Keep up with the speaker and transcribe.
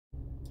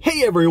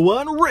Hey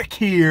everyone, Rick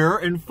here,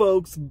 and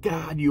folks,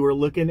 God, you are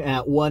looking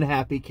at one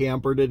happy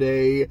camper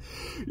today.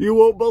 You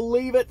won't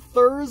believe it,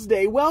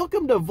 Thursday.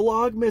 Welcome to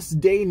Vlogmas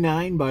Day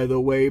 9, by the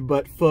way,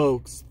 but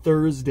folks,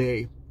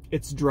 Thursday,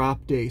 it's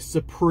drop day,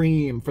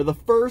 Supreme. For the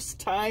first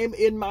time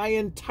in my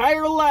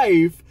entire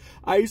life,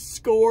 I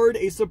scored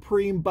a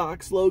Supreme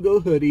box logo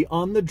hoodie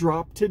on the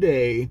drop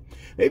today.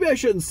 Maybe I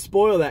shouldn't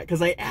spoil that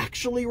because I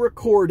actually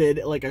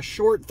recorded like a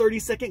short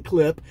 30-second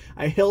clip.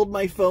 I held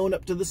my phone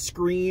up to the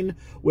screen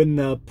when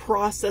the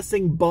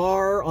processing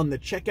bar on the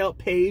checkout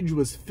page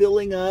was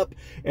filling up.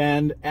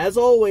 And as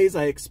always,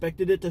 I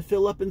expected it to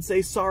fill up and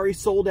say, sorry,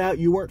 sold out.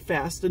 You weren't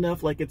fast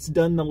enough, like it's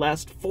done the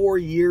last 4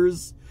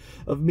 years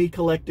of me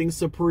collecting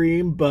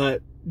Supreme,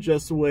 but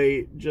just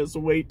wait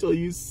till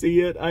you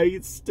see it. I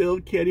still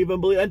can't even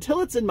believe it.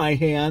 Until it's in my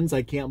hands,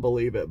 I can't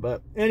believe it.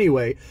 But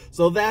anyway,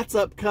 so that's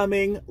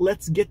upcoming.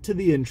 Let's get to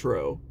the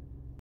intro.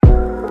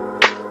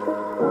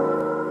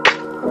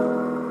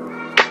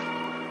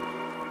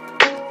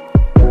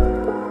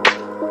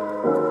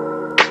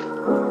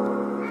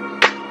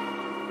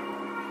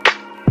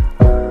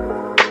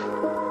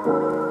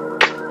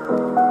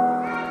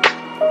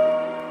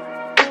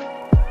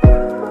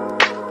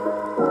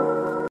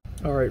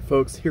 Alright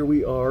folks, here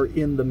we are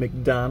in the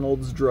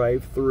McDonald's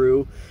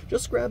drive-thru,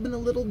 just grabbing a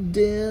little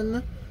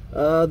din.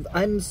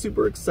 I'm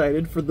super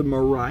excited for the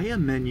Mariah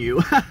menu.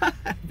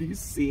 Have you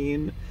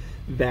seen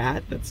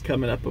that? That's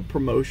coming up, a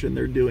promotion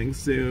they're doing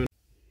soon.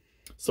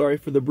 Sorry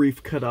for the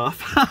brief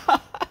cutoff,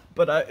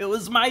 but it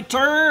was my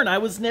turn. I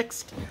was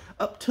next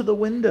up to the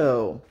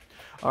window.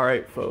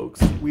 Alright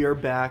folks, we are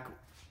back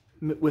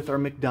with our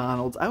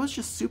McDonald's. I was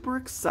just super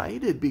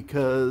excited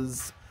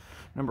because,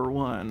 number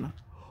one,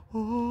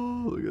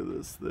 oh, look at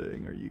this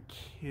thing. Are you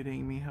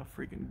kidding me? How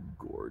freaking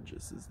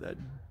gorgeous is that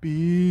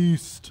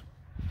beast?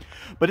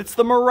 But it's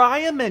the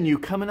Mariah menu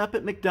coming up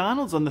at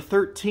McDonald's on the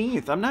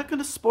 13th. I'm not going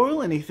to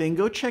spoil anything.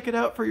 Go check it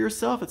out for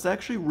yourself. It's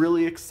actually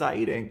really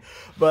exciting.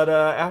 But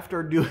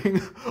after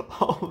doing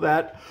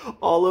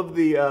all of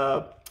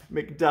the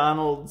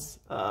McDonald's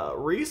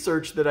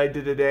research that I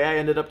did today, I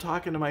ended up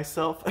talking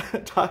myself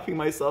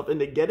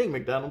into getting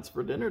McDonald's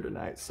for dinner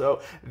tonight.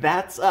 So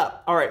that's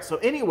up. All right, so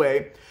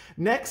anyway,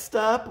 next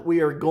up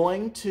we are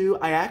going to,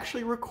 I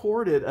actually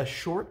recorded a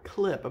short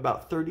clip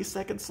about 30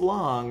 seconds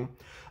long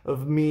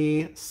of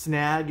me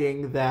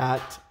snagging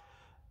that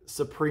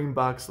Supreme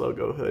box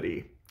logo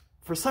hoodie.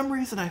 For some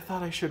reason I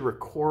thought I should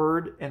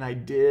record, and I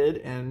did,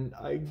 and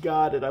I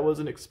got it. I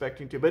wasn't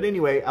expecting to, but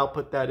anyway, I'll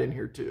put that in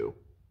here too.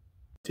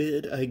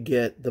 Did I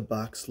get the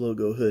box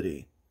logo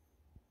hoodie?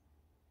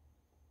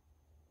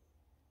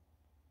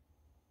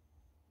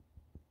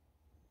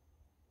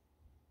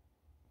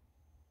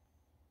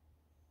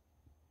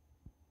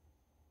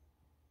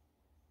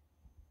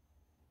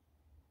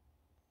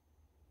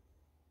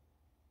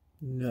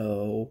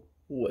 No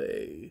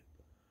way.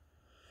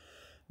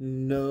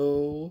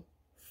 No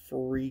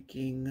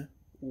freaking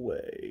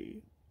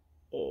way.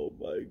 Oh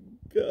my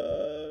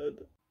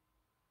God.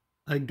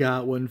 I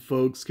got one,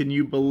 folks. Can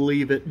you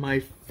believe it? My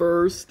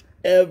first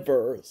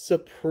ever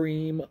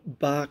Supreme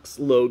box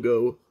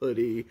logo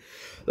hoodie.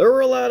 There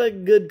were a lot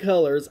of good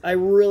colors. I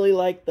really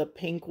like the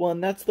pink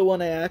one. That's the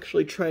one I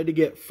actually tried to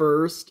get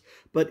first,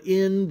 but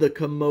in the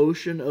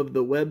commotion of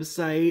the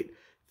website,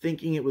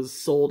 thinking it was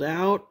sold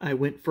out, I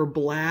went for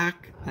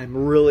black. I'm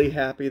really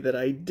happy that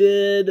I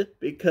did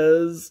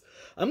because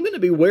I'm going to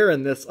be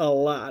wearing this a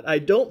lot. I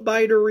don't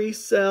buy to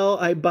resell,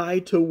 I buy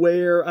to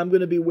wear. I'm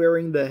going to be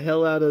wearing the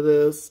hell out of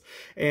this.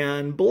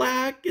 And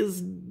black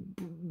is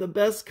the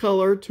best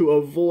color to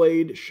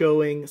avoid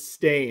showing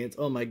stains.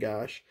 Oh my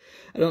gosh.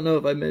 I don't know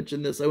if I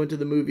mentioned this. I went to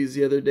the movies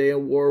the other day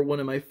and wore one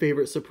of my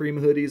favorite Supreme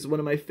hoodies, one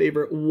of my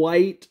favorite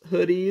white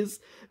hoodies.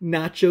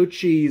 Nacho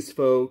cheese,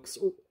 folks.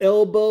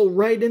 Elbow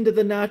right into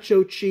the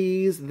nacho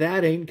cheese.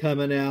 That ain't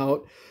coming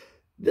out.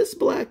 This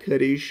black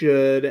hoodie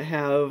should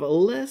have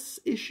less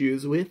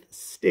issues with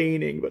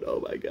staining, but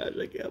oh my gosh,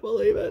 I can't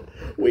believe it.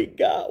 We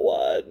got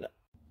one.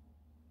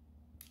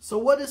 So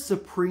what is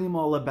Supreme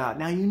all about?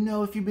 Now, you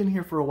know, if you've been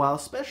here for a while,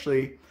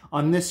 especially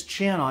on this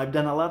channel, I've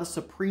done a lot of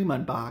Supreme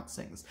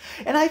unboxings.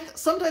 And I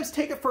sometimes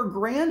take it for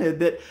granted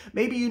that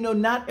maybe, you know,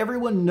 not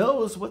everyone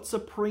knows what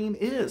Supreme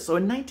is. So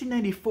in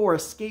 1994, a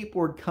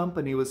skateboard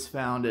company was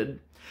founded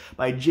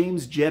by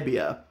James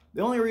Jebbia.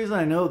 The only reason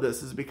I know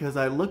this is because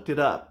I looked it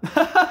up.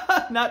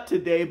 Not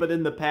today, but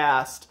in the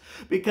past.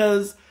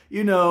 Because,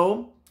 you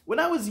know, when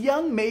I was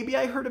young, maybe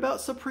I heard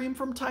about Supreme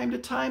from time to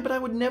time, but I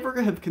would never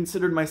have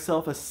considered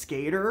myself a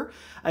skater.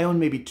 I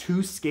owned maybe 2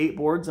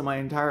 skateboards in my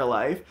entire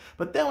life.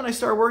 But then when I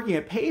started working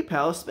at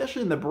PayPal,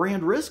 especially in the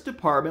brand risk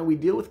department, we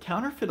deal with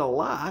counterfeit a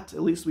lot.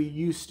 At least we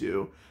used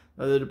to.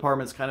 The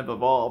department's kind of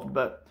evolved.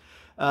 But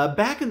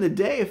back in the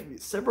day,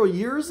 several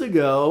years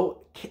ago,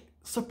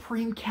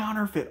 Supreme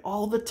counterfeit.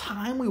 All the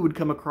time we would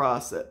come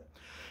across it.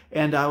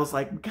 And I was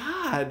like,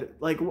 God,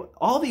 like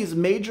all these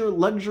major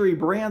luxury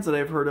brands that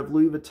I've heard of,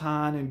 Louis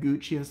Vuitton and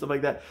Gucci and stuff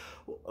like that,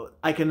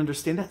 I can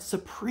understand that.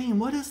 Supreme,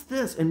 what is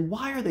this? And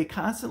why are they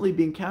constantly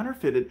being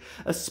counterfeited?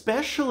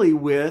 Especially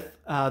with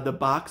the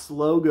box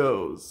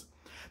logos.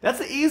 That's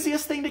the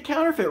easiest thing to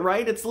counterfeit,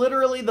 right? It's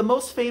literally the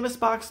most famous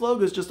box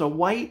logo is just a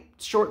white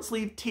short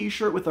sleeve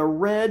t-shirt with a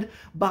red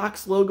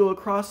box logo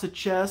across the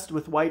chest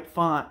with white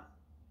font.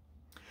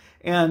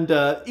 And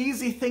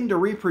easy thing to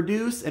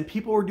reproduce, and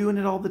people were doing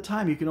it all the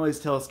time. You can always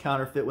tell it's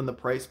counterfeit when the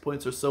price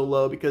points are so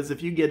low, because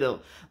if you get a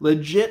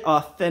legit,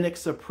 authentic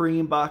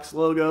Supreme box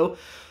logo,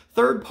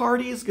 third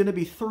party is going to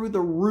be through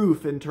the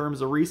roof in terms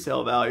of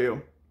resale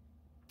value,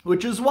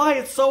 which is why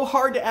it's so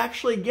hard to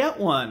actually get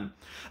one.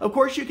 Of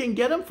course, you can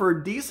get them for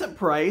a decent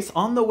price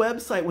on the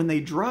website when they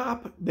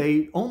drop.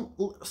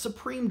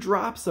 Supreme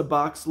drops a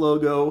box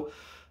logo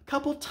a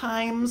couple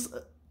times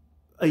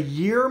a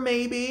year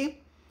maybe,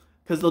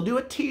 because they'll do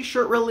a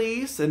t-shirt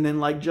release, and then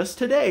like just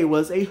today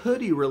was a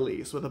hoodie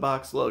release with a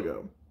box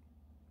logo.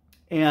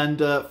 And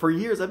for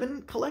years, I've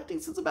been collecting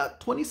since about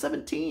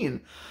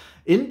 2017.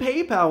 In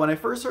PayPal, when I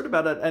first heard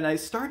about it, and I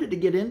started to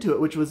get into it,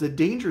 which was a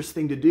dangerous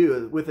thing to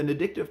do with an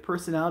addictive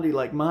personality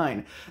like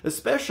mine,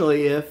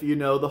 especially if, you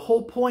know, the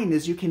whole point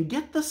is you can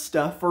get the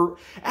stuff for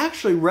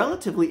actually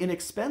relatively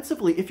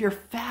inexpensively if you're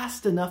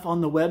fast enough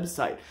on the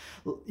website.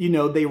 You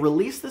know, they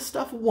release the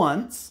stuff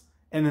once,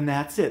 and then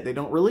that's it. They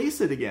don't release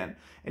it again.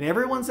 And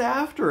everyone's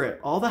after it.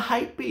 All the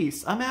hype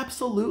beasts. I'm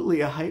absolutely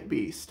a hype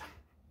beast.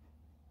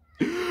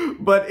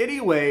 But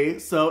anyway,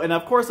 and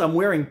of course I'm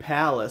wearing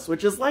Palace,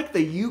 which is like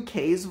the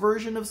UK's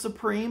version of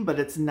Supreme, but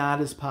it's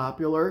not as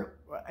popular.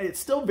 It's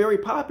still very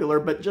popular,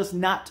 but just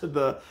not to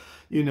the,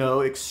 you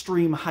know,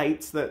 extreme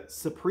heights that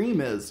Supreme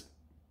is.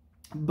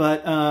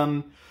 But,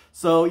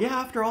 so yeah,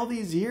 after all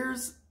these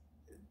years,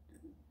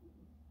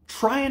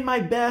 trying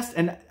my best,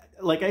 and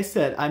like I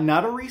said, I'm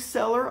not a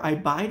reseller. I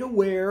buy to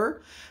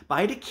wear,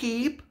 buy to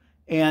keep,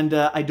 and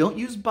I don't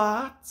use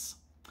bots,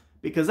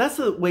 because that's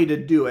the way to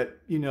do it.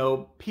 You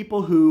know,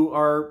 people who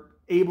are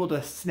able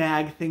to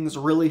snag things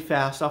really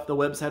fast off the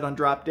website on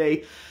drop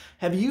day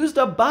have used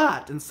a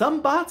bot, and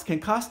some bots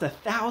can cost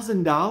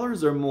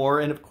 $1,000 or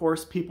more, and of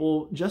course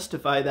people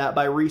justify that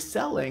by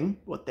reselling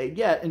what they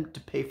get and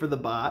to pay for the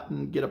bot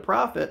and get a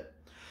profit.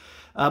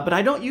 But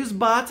I don't use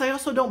bots. I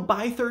also don't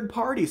buy third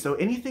party, so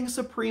anything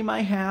Supreme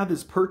I have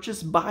is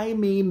purchased by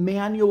me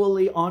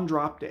manually on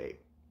drop day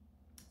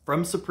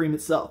from Supreme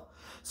itself.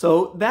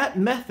 So that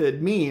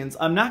method means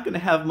I'm not going to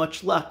have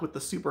much luck with the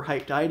super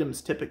hyped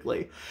items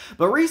typically.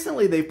 But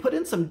recently they've put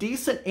in some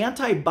decent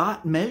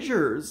anti-bot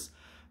measures.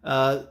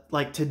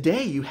 Like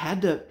today you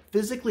had to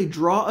physically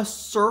draw a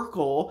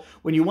circle.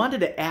 When you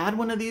wanted to add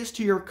one of these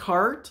to your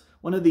cart,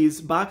 one of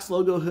these box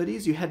logo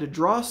hoodies, you had to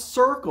draw a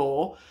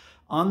circle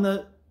on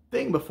the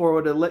thing before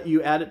it would let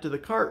you add it to the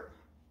cart.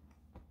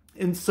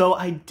 And so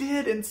I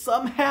did, and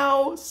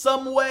somehow,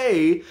 some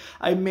way,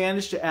 I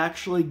managed to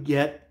actually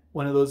get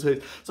one of those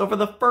hoodies. So for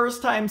the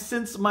first time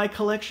since my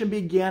collection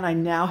began, I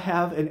now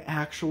have an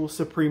actual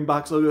Supreme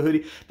box logo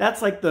hoodie.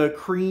 That's like the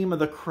cream of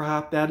the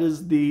crop. That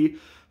is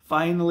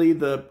finally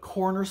the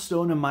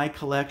cornerstone of my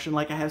collection.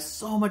 Like, I have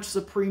so much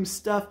Supreme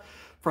stuff,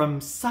 from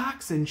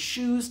socks and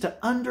shoes to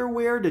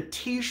underwear to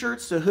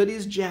t-shirts to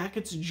hoodies,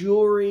 jackets,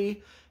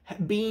 jewelry,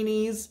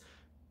 beanies,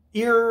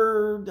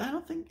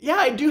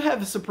 I do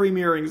have Supreme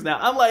earrings now.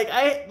 I'm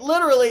like,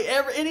 literally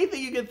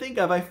anything you can think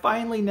of, I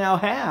finally now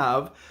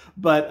have.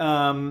 But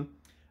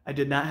I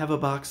did not have a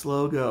box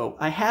logo.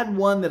 I had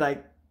one that I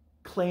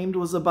claimed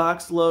was a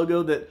box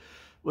logo that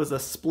was a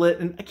split,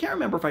 and I can't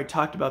remember if I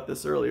talked about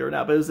this earlier or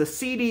not, but it was a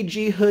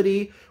CDG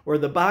hoodie where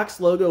the box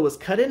logo was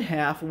cut in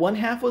half. One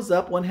half was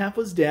up, one half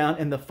was down,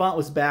 and the font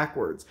was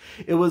backwards.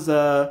 It was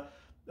a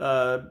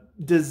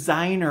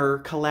designer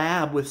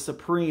collab with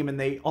Supreme, and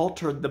they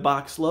altered the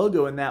box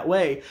logo in that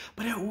way.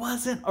 But it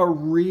wasn't a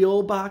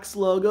real box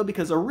logo,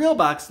 because a real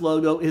box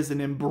logo is an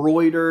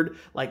embroidered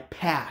like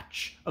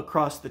patch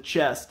across the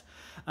chest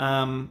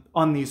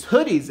on these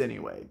hoodies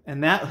anyway.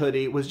 And that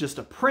hoodie was just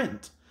a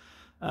print.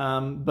 So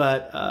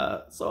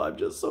I'm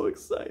just so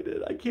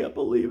excited. I can't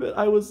believe it.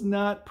 I was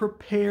not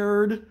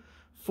prepared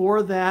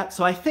for that.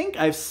 So I think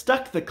I've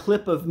stuck the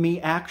clip of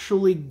me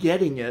actually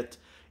getting it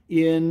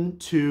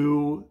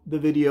into the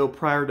video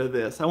prior to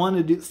this. I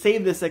wanted to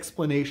save this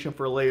explanation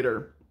for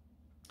later.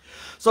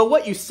 So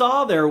what you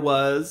saw there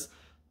was,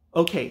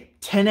 okay,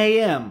 10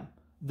 a.m.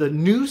 the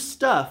new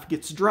stuff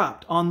gets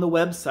dropped on the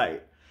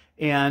website.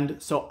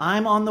 And so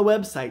I'm on the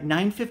website,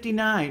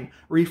 9:59,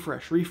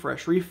 refresh,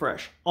 refresh,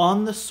 refresh,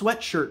 on the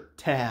sweatshirt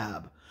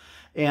tab.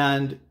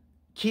 And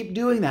keep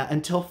doing that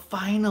until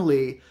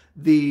finally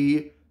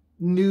the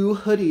new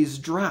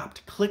hoodies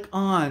dropped. Click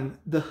on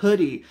the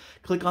hoodie,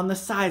 click on the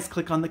size,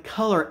 click on the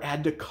color,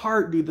 add to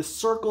cart, do the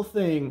circle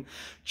thing,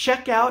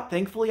 check out.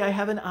 Thankfully I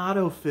have an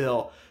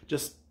autofill.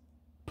 Just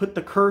put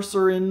the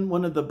cursor in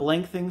one of the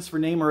blank things for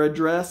name or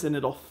address, and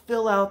it'll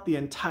fill out the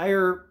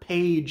entire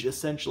page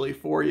essentially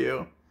for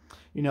you.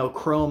 You know,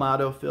 Chrome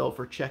autofill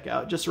for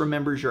checkout. Just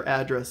remembers your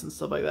address and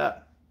stuff like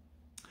that.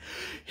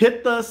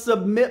 Hit the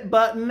submit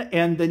button,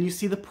 and then you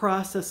see the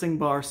processing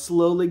bar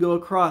slowly go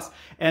across.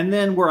 And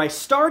then where I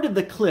started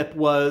the clip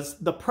was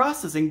the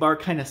processing bar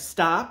kind of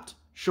stopped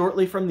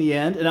shortly from the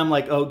end, and I'm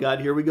like, oh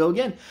God, here we go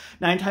again.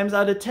 9 times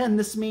out of 10,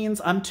 this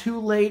means I'm too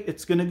late.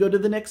 It's going to go to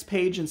the next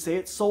page and say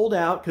it's sold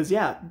out, because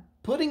yeah,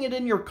 putting it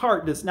in your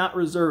cart does not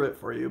reserve it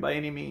for you by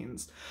any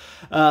means.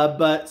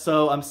 But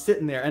so I'm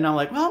sitting there and I'm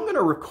like, well, I'm going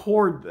to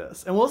record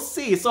this and we'll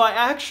see. So I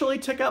actually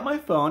took out my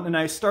phone and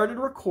I started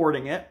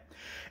recording it.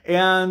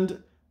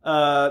 And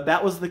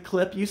that was the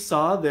clip you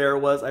saw there.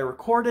 Was I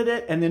recorded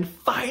it, and then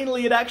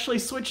finally it actually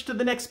switched to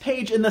the next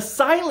page, and the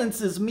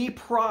silence is me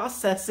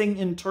processing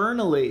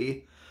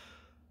internally.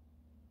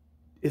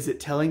 Is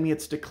it telling me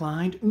it's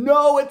declined?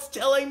 No, it's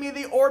telling me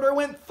the order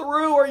went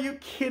through. Are you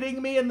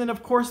kidding me? And then,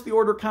 of course, the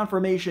order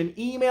confirmation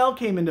email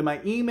came into my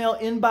email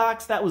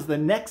inbox. That was the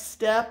next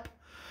step.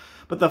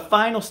 But the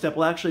final step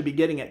will actually be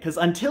getting it, because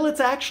until it's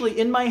actually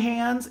in my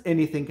hands,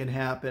 anything can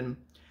happen.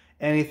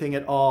 Anything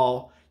at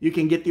all. You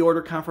can get the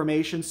order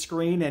confirmation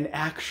screen and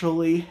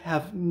actually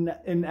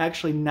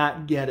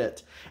not get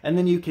it. And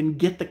then you can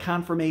get the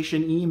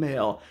confirmation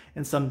email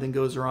and something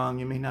goes wrong.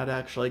 You may not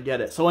actually get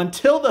it. So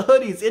until the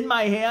hoodie's in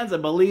my hands,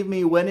 and believe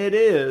me, when it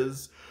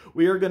is,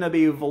 we are going to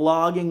be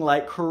vlogging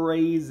like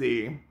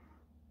crazy.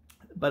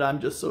 But I'm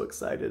just so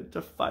excited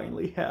to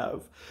finally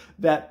have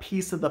that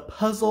piece of the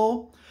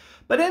puzzle.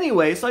 But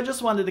anyway, so I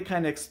just wanted to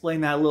kind of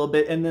explain that a little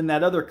bit. And then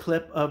that other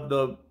clip of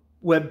the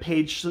web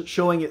page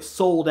showing it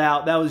sold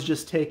out, that was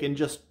just taken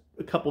just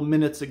a couple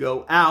minutes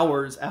ago,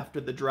 hours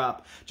after the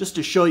drop, just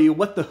to show you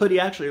what the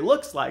hoodie actually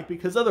looks like,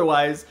 because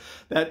otherwise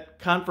that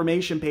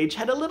confirmation page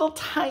had a little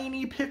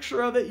tiny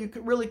picture of it. You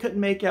really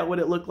couldn't make out what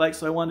it looked like,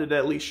 so I wanted to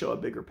at least show a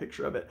bigger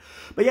picture of it.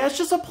 But yeah, it's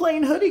just a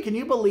plain hoodie. Can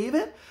you believe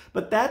it?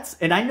 But that's,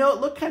 and I know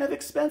it looked kind of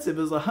expensive.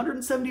 It was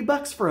 170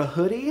 bucks for a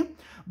hoodie.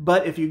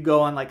 But if you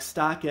go on like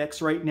StockX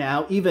right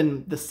now,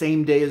 even the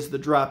same day as the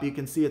drop, you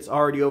can see it's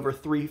already over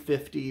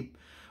 $350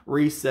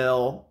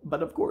 resell.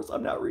 But of course,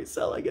 I'm not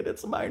reselling it.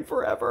 It's mine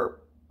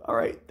forever. All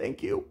right,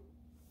 thank you.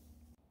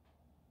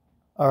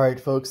 All right,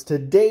 folks,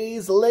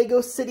 today's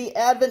Lego City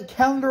Advent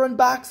Calendar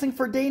unboxing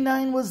for day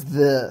 9 was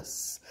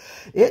this.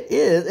 It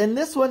is, and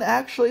this one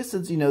actually,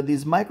 since, you know,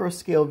 these micro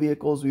scale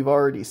vehicles we've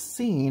already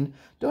seen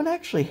don't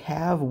actually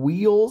have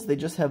wheels. They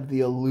just have the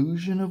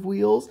illusion of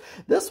wheels.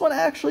 This one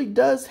actually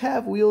does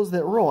have wheels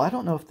that roll. I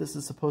don't know if this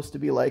is supposed to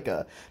be like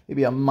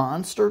maybe a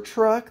monster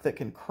truck that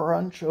can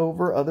crunch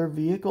over other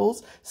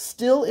vehicles.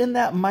 Still in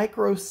that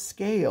micro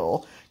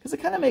scale, because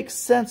it kind of makes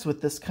sense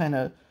with this kind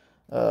of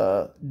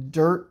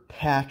dirt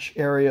patch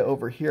area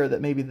over here,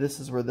 that maybe this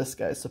is where this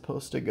guy's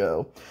supposed to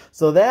go.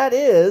 So that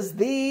is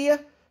the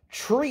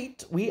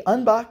treat we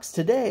unboxed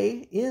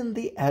today in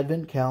the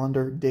Advent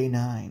Calendar Day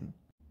 9.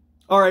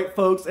 All right,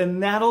 folks,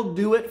 and that'll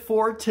do it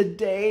for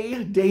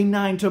today. Day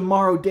 9,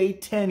 tomorrow, Day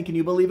 10. Can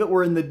you believe it?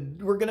 We're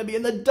going to be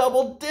in the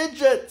double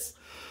digits.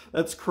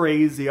 That's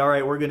crazy. All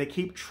right, we're going to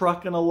keep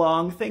trucking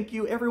along. Thank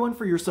you, everyone,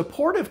 for your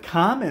supportive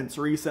comments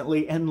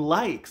recently and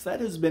likes. That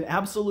has been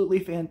absolutely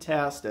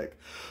fantastic.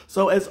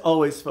 So, as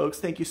always, folks,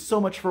 thank you so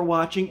much for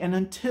watching, and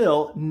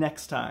until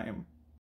next time.